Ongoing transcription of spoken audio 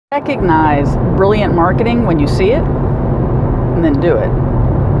Recognize brilliant marketing when you see it, and then do it.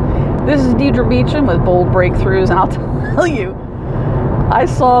 This is Deidre Hughey with Bold Breakthroughs, and I'll tell you, I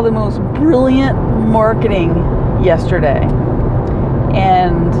saw the most brilliant marketing yesterday,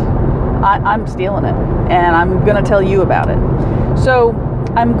 and I'm stealing it, and I'm going to tell you about it. So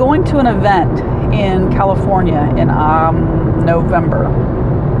I'm going to an event in California in November.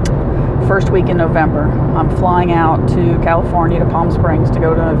 First week in November. I'm flying out to California, to Palm Springs, to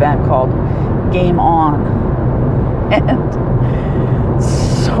go to an event called Game On. And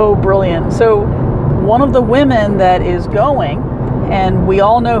so brilliant. So one of the women that is going, and we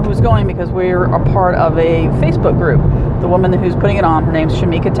all know who's going because we're a part of a Facebook group. The woman who's putting it on, her name's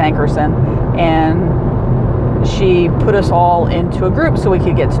Shamika Tankerson, and she put us all into a group so we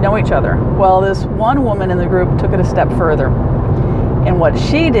could get to know each other. Well, this one woman in the group took it a step further. And what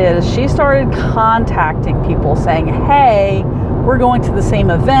she did is she started contacting people saying, hey, we're going to the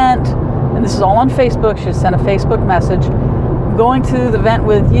same event, and this is all on Facebook. She sent a Facebook message, going to the event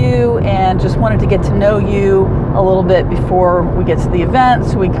with you and just wanted to get to know you a little bit before we get to the event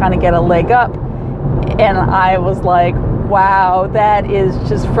so we kind of get a leg up. And I was like, wow, that is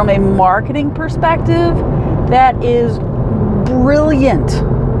just, from a marketing perspective, that is brilliant.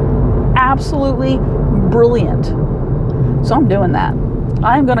 Absolutely brilliant. So I'm doing that.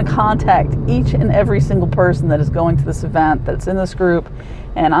 I'm going to contact each and every single person that is going to this event, that's in this group,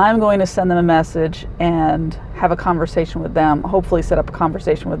 and I'm going to send them a message and have a conversation with them, hopefully set up a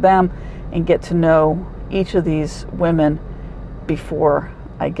conversation with them and get to know each of these women before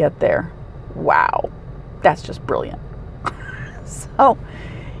I get there. Wow, that's just brilliant. So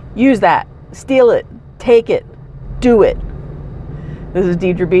use that, steal it, take it, do it. This is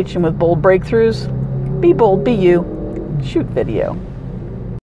Deidre Hughey with Bold Breakthroughs. Be bold, be you. Shoot video.